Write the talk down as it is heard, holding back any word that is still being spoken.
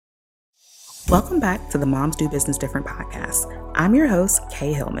Welcome back to the Moms Do Business Different podcast. I'm your host,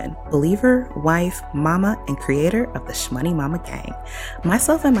 Kay Hillman, believer, wife, mama, and creator of the Shmoney Mama Gang.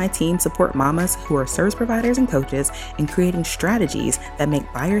 Myself and my team support mamas who are service providers and coaches in creating strategies that make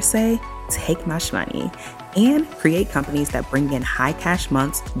buyers say, take my shmoney, and create companies that bring in high cash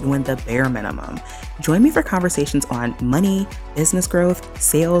months doing the bare minimum. Join me for conversations on money, business growth,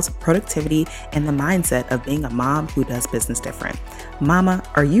 sales, productivity, and the mindset of being a mom who does business different. Mama,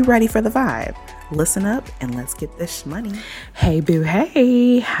 are you ready for the vibe? Listen up and let's get this shmoney. Hey boo,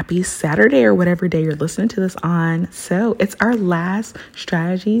 hey, happy Saturday or whatever day you're listening to this on. So it's our last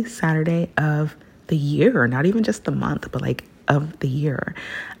strategy Saturday of the year, not even just the month, but like of the year.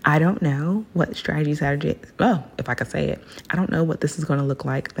 I don't know what strategy Saturday, well, if I could say it, I don't know what this is going to look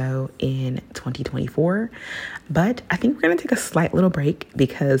like though in 2024, but I think we're going to take a slight little break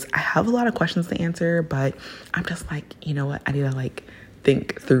because I have a lot of questions to answer, but I'm just like, you know what, I need to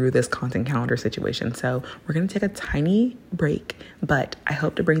think through this content calendar situation. So we're going to take a tiny break, but I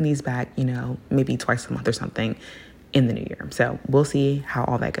hope to bring these back, maybe twice a month or something in the new year. So we'll see how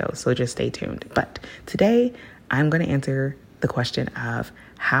all that goes. So just stay tuned. But today I'm going to answer the question of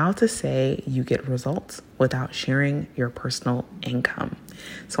how to say you get results without sharing your personal income.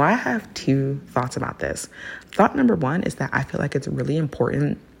 So I have two thoughts about this. Thought number one is that I feel like it's really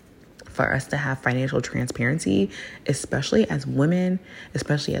important for us to have financial transparency, especially as women,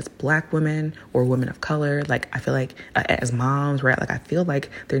 especially as Black women or women of color. I feel like as moms, right? I feel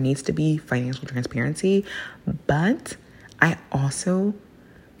like there needs to be financial transparency, but I also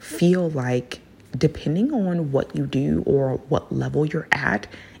feel like depending on what you do or what level you're at,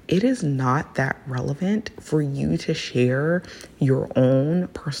 it is not that relevant for you to share your own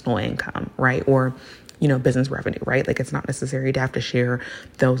personal income, right? Or business revenue, right? It's not necessary to have to share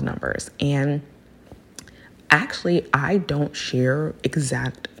those numbers. And actually, I don't share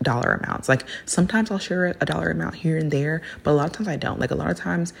exact dollar amounts. Sometimes I'll share a dollar amount here and there, but a lot of times I don't. A lot of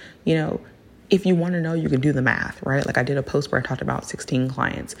times, if you want to know, you can do the math, right? I did a post where I talked about 16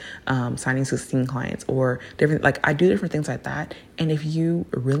 clients, signing 16 clients or different, I do different things like that. And if you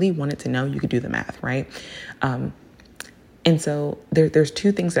really wanted to know, you could do the math, right? And so there's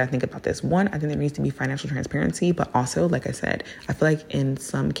two things that I think about this. One, I think there needs to be financial transparency, but also, like I said, I feel like in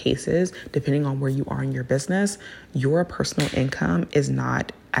some cases, depending on where you are in your business, your personal income is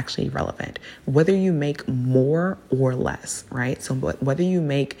not actually relevant, whether you make more or less, right? So whether you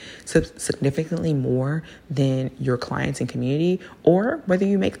make significantly more than your clients and community, or whether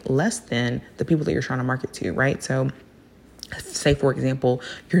you make less than the people that you're trying to market to, right? So say, for example,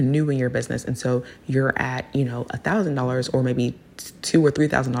 you're new in your business and so you're at, $1,000 or maybe $2,000 or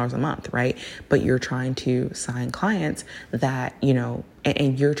 $3,000 a month, right? But you're trying to sign clients that,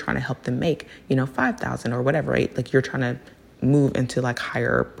 and you're trying to help them make, $5,000 or whatever, right? You're trying to move into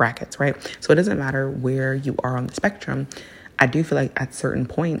higher brackets, right? So it doesn't matter where you are on the spectrum. I do feel like at certain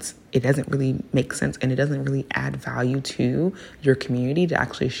points, it doesn't really make sense and it doesn't really add value to your community to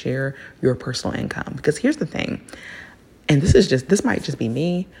actually share your personal income. Because here's the thing. And this might just be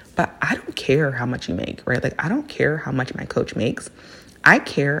me, but I don't care how much you make, right? I don't care how much my coach makes. I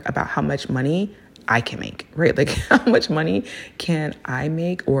care about how much money I can make, right? How much money can I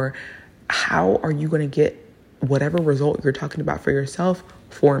make, or how are you going to get whatever result you're talking about for yourself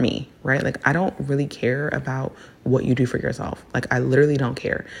for me, right? I don't really care about what you do for yourself. I literally don't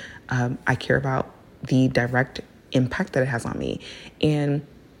care. I care about the direct impact that it has on me. And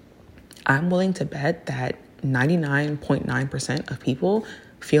I'm willing to bet that 99.9% of people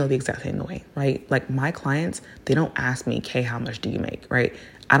feel the exact same way, right? My clients, they don't ask me, Kay, how much do you make, right?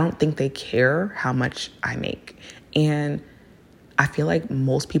 I don't think they care how much I make. And I feel like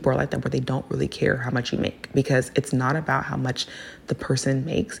most people are like that, where they don't really care how much you make, because it's not about how much the person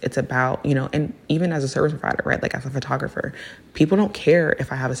makes. It's about, and even as a service provider, right? As a photographer, people don't care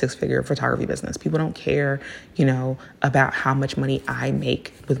if I have a 6-figure photography business. People don't care, about how much money I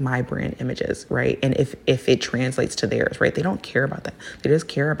make with my brand images, right? And if it translates to theirs, right? They don't care about that. They just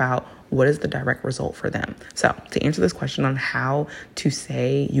care about what is the direct result for them. So to answer this question on how to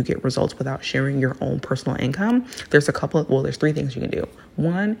say you get results without sharing your own personal income, there's three things you can do.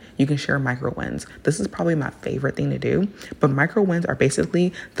 One, you can share micro wins. This is probably my favorite thing to do, but micro wins are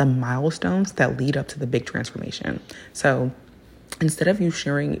basically the milestones that lead up to the big transformation. So instead of you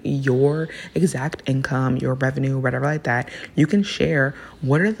sharing your exact income, your revenue, whatever like that, you can share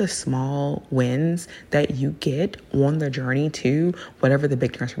what are the small wins that you get on the journey to whatever the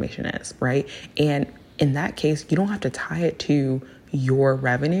big transformation is, right? And in that case, you don't have to tie it to your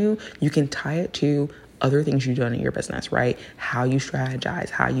revenue. You can tie it to other things you've done in your business, right? How you strategize,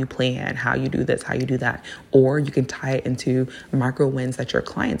 how you plan, how you do this, how you do that. Or you can tie it into micro wins that your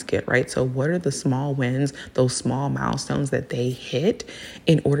clients get, right? So what are the small wins, those small milestones that they hit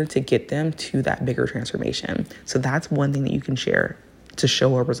in order to get them to that bigger transformation? So that's one thing that you can share to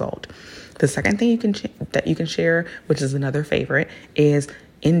show a result. The second thing that you can share, which is another favorite, is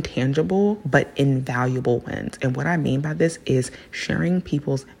intangible but invaluable wins. And what I mean by this is sharing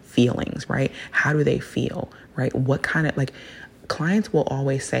people's feelings, right? How do they feel, right? What kind of, like, clients will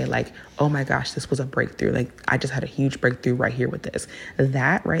always say like, oh my gosh, this was a breakthrough. Like, I just had a huge breakthrough right here with this.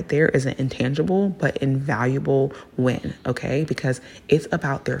 That right there is an intangible but invaluable win, okay? Because it's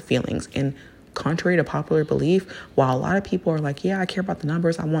about their feelings. And contrary to popular belief, while a lot of people are like, yeah, I care about the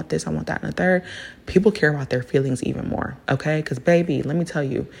numbers, I want this, I want that, and the third, people care about their feelings even more, okay? Because baby, let me tell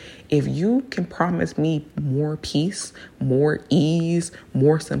you, if you can promise me more peace, more ease,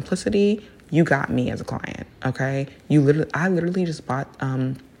 more simplicity, you got me as a client, okay? I literally just bought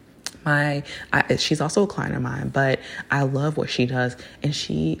she's also a client of mine, but I love what she does. And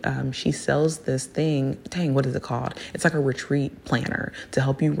she sells this thing. Dang, what is it called? It's like a retreat planner to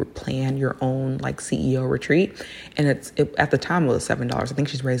help you plan your own like CEO retreat. And at the time it was $7. I think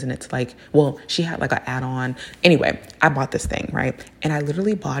she's raising it to like, well, she had like an add-on. Anyway, I bought this thing, right? And I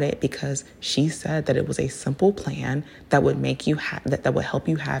literally bought it because she said that it was a simple plan that would make you that would help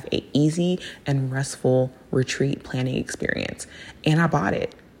you have a easy and restful retreat planning experience. And I bought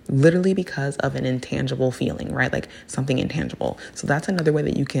it literally because of an intangible feeling, right? Like something intangible. So that's another way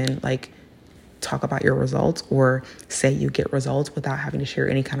that you can like talk about your results or say you get results without having to share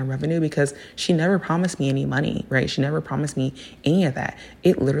any kind of revenue, because she never promised me any money, right? She never promised me any of that.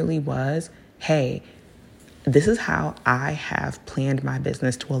 It literally was, hey, this is how I have planned my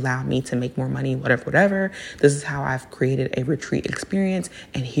business to allow me to make more money, whatever. This is how I've created a retreat experience.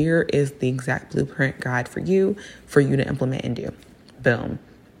 And here is the exact blueprint guide for you to implement and do. Boom.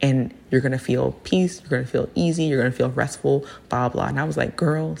 And you're going to feel peace. You're going to feel easy. You're going to feel restful, blah, blah. And I was like,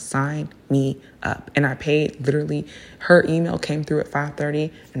 girl, sign me up. And I paid, literally, her email came through at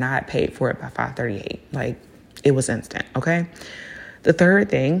 5:30 and I had paid for it by 5:38. Like, it was instant. Okay. The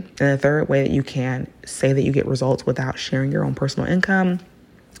third thing, and the third way that you can say that you get results without sharing your own personal income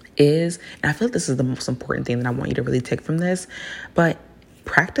is, and I feel like this is the most important thing that I want you to really take from this, but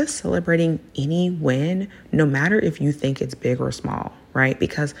practice celebrating any win, no matter if you think it's big or small, right?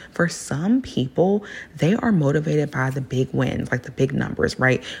 Because for some people, they are motivated by the big wins, like the big numbers,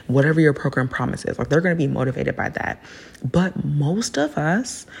 right? Whatever your program promises, like they're going to be motivated by that. But most of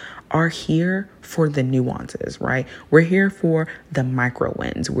us are here for the nuances, right? We're here for the micro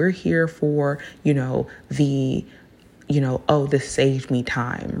wins. We're here for, oh, this saved me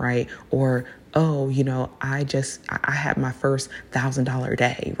time, right? Or, oh, I had my first $1,000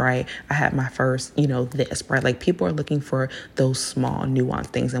 day, right? I had my first, this, right? Like people are looking for those small nuanced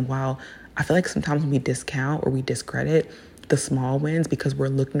things. And while I feel like sometimes we discount or we discredit the small wins because we're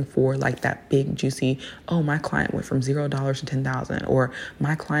looking for like that big juicy, oh, my client went from $0 to 10,000, or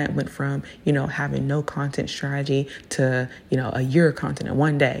my client went from, having no content strategy to, a year of content in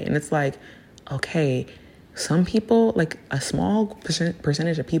one day. And it's like, okay, some people, like a small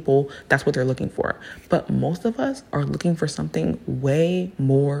percentage of people, that's what they're looking for. But most of us are looking for something way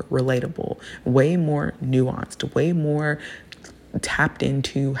more relatable, way more nuanced, way more tapped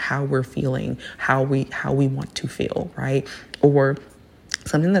into how we're feeling, how we want to feel, right? Or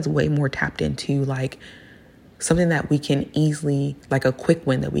something that's way more tapped into like something that we can easily, like a quick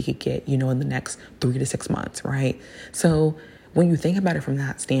win that we could get, in the next 3 to 6 months, right? So when you think about it from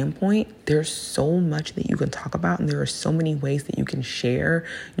that standpoint, there's so much that you can talk about, and there are so many ways that you can share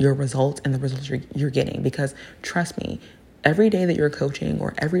your results and the results you're getting. Because trust me, every day that you're coaching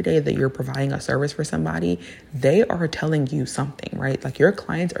or every day that you're providing a service for somebody, they are telling you something, right? Like your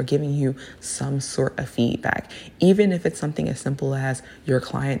clients are giving you some sort of feedback, even if it's something as simple as your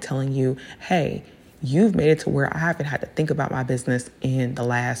client telling you, hey, you've made it to where I haven't had to think about my business in the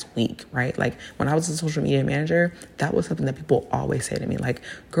last week, right? Like when I was a social media manager, that was something that people always say to me, like,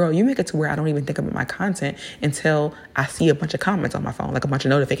 girl, you make it to where I don't even think about my content until I see a bunch of comments on my phone, like a bunch of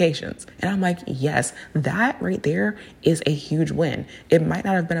notifications. And I'm like, yes, that right there is a huge win. It might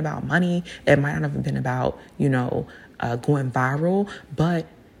not have been about money. It might not have been about, going viral, but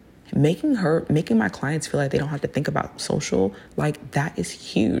making my clients feel like they don't have to think about social, like that is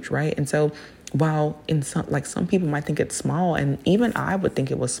huge, right? And so while in some people might think it's small, and even I would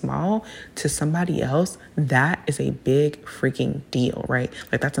think it was small, to somebody else, that is a big freaking deal, right?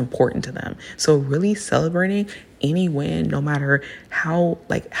 Like that's important to them. So really celebrating any win, no matter how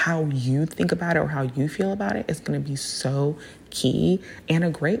you think about it or how you feel about it, is going to be so key and a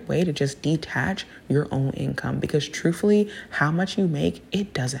great way to just detach your own income, because truthfully, how much you make,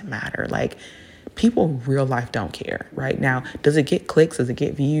 it doesn't matter. Like, people in real life don't care. Right now, does it get clicks? Does it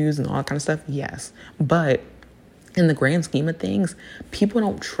get views and all that kind of stuff? Yes. But in the grand scheme of things, people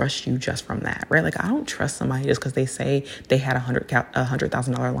don't trust you just from that, right? Like, I don't trust somebody just because they say they had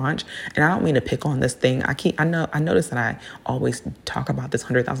 $100,000 launch. And I don't mean to pick on this thing. I notice that I always talk about this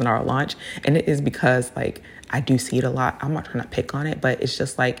 $100,000 launch, and it is because, like, I do see it a lot. I'm not trying to pick on it, but it's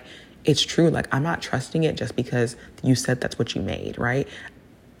just like, it's true. Like, I'm not trusting it just because you said that's what you made, right?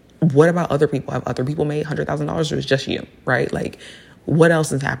 What about other people? Have other people made $100,000, or is just you, right? Like, what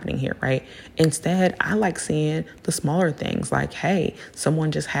else is happening here, right? Instead, I like seeing the smaller things, like, hey,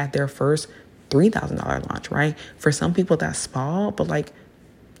 someone just had their first $3,000 launch, right? For some people, that's small, but like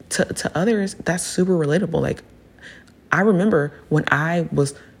to others, that's super relatable. Like, I remember when I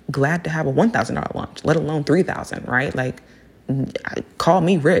was glad to have a $1,000 launch, let alone $3,000, right? Like, call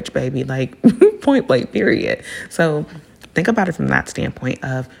me rich, baby, like point blank, period. So think about it from that standpoint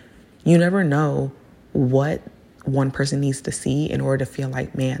of, you never know what one person needs to see in order to feel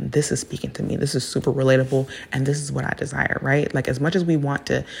like, man, this is speaking to me. This is super relatable. And this is what I desire, right? Like, as much as we want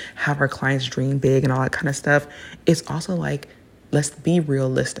to have our clients dream big and all that kind of stuff, it's also like, let's be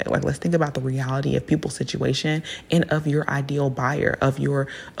realistic. Like, let's think about the reality of people's situation and of your ideal buyer, of your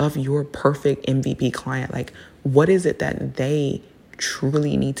perfect MVP client. Like, what is it that they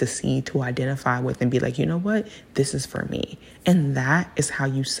truly need to see to identify with and be like, you know what, this is for me. And that is how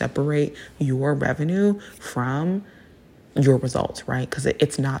you separate your revenue from your results, right? Because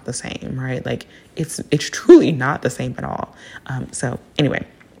it's not the same, right? Like, it's truly not the same at all. So anyway,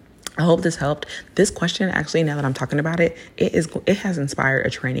 I hope this helped. This question, actually, now that I'm talking about it, it has inspired a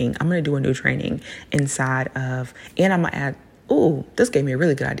training. I'm going to do a new training inside of, and I'm going to add, this gave me a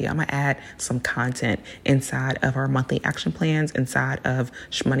really good idea. I'm going to add some content inside of our monthly action plans inside of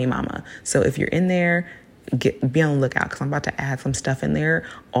Shmoney Mama. So if you're in there, be on the lookout, because I'm about to add some stuff in there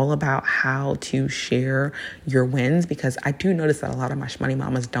all about how to share your wins, because I do notice that a lot of my Shmoney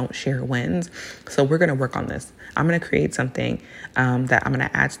Mamas don't share wins. So we're going to work on this. I'm going to create something that I'm going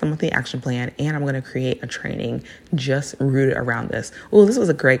to add to the monthly action plan, and I'm going to create a training just rooted around this. Oh, this was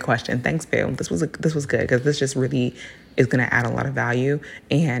a great question. Thanks, Bill. This was good, because this just really is going to add a lot of value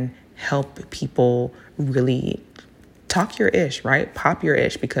and help people really talk your ish, right? Pop your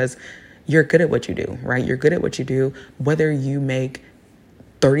ish, because you're good at what you do, right? You're good at what you do, whether you make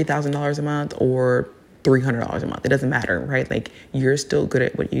 $30,000 a month or $300 a month. It doesn't matter, right? Like, you're still good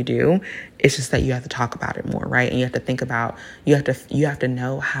at what you do. It's just that you have to talk about it more, right? And you have to think about, you have to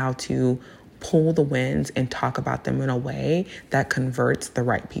know how to pull the wins and talk about them in a way that converts the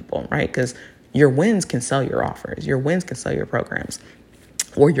right people, right? Because your wins can sell your offers. Your wins can sell your programs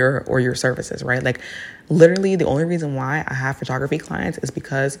or your services, right? Like, literally the only reason why I have photography clients is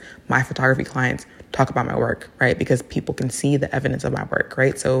because my photography clients talk about my work, right? Because people can see the evidence of my work,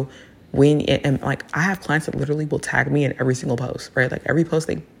 right? So I have clients that literally will tag me in every single post, right? Like, every post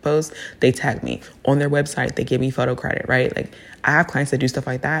they post, they tag me on their website. They give me photo credit, right? Like, I have clients that do stuff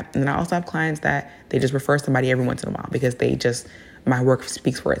like that. And then I also have clients that they just refer somebody every once in a while because my work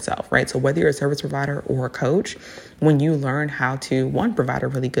speaks for itself, right? So whether you're a service provider or a coach, when you learn how to, one, provide a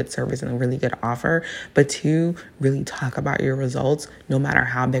really good service and a really good offer, but two, really talk about your results, no matter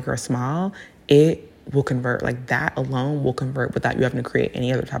how big or small, it will convert. Like, that alone will convert without you having to create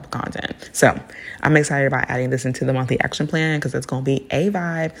any other type of content. So I'm excited about adding this into the monthly action plan, because it's going to be a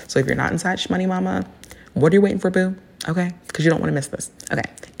vibe. So if you're not inside Shmoney Mama, what are you waiting for, boo? Okay? Because you don't want to miss this. Okay.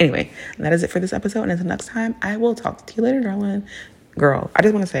 Anyway, that is it for this episode. And until next time, I will talk to you later, darling. Girl, I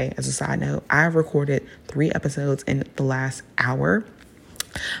just want to say, as a side note, I've recorded 3 episodes in the last hour.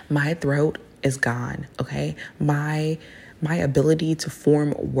 My throat is gone, okay? My ability to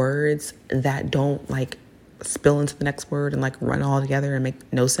form words that don't, like, spill into the next word and, like, run all together and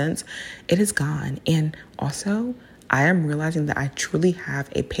make no sense, it is gone. And also, I am realizing that I truly have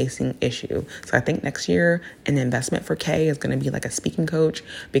a pacing issue. So I think next year an investment for Kay is going to be like a speaking coach,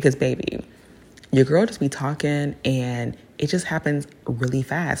 because, baby, your girl just be talking and it just happens really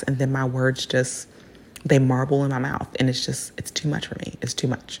fast. And then my words they marble in my mouth, and it's too much for me. It's too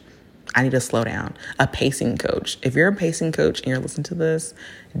much. I need to slow down. A pacing coach. If you're a pacing coach and you're listening to this,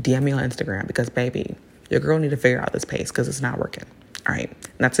 DM me on Instagram, because, baby, your girl need to figure out this pace, because it's not working. All right.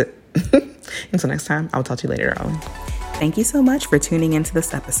 And that's it. Until next time, I'll talk to you later on. Thank you so much for tuning into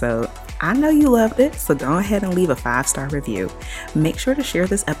this episode. I know you loved it, so go ahead and leave a 5-star review. Make sure to share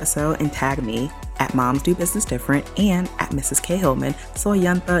this episode and tag me at Moms Do Business Different, and at Mrs. K. Hillman, so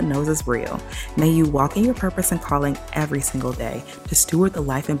Ayantha knows it's real. May you walk in your purpose and calling every single day to steward the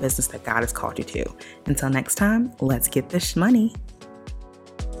life and business that God has called you to. Until next time, let's get this money.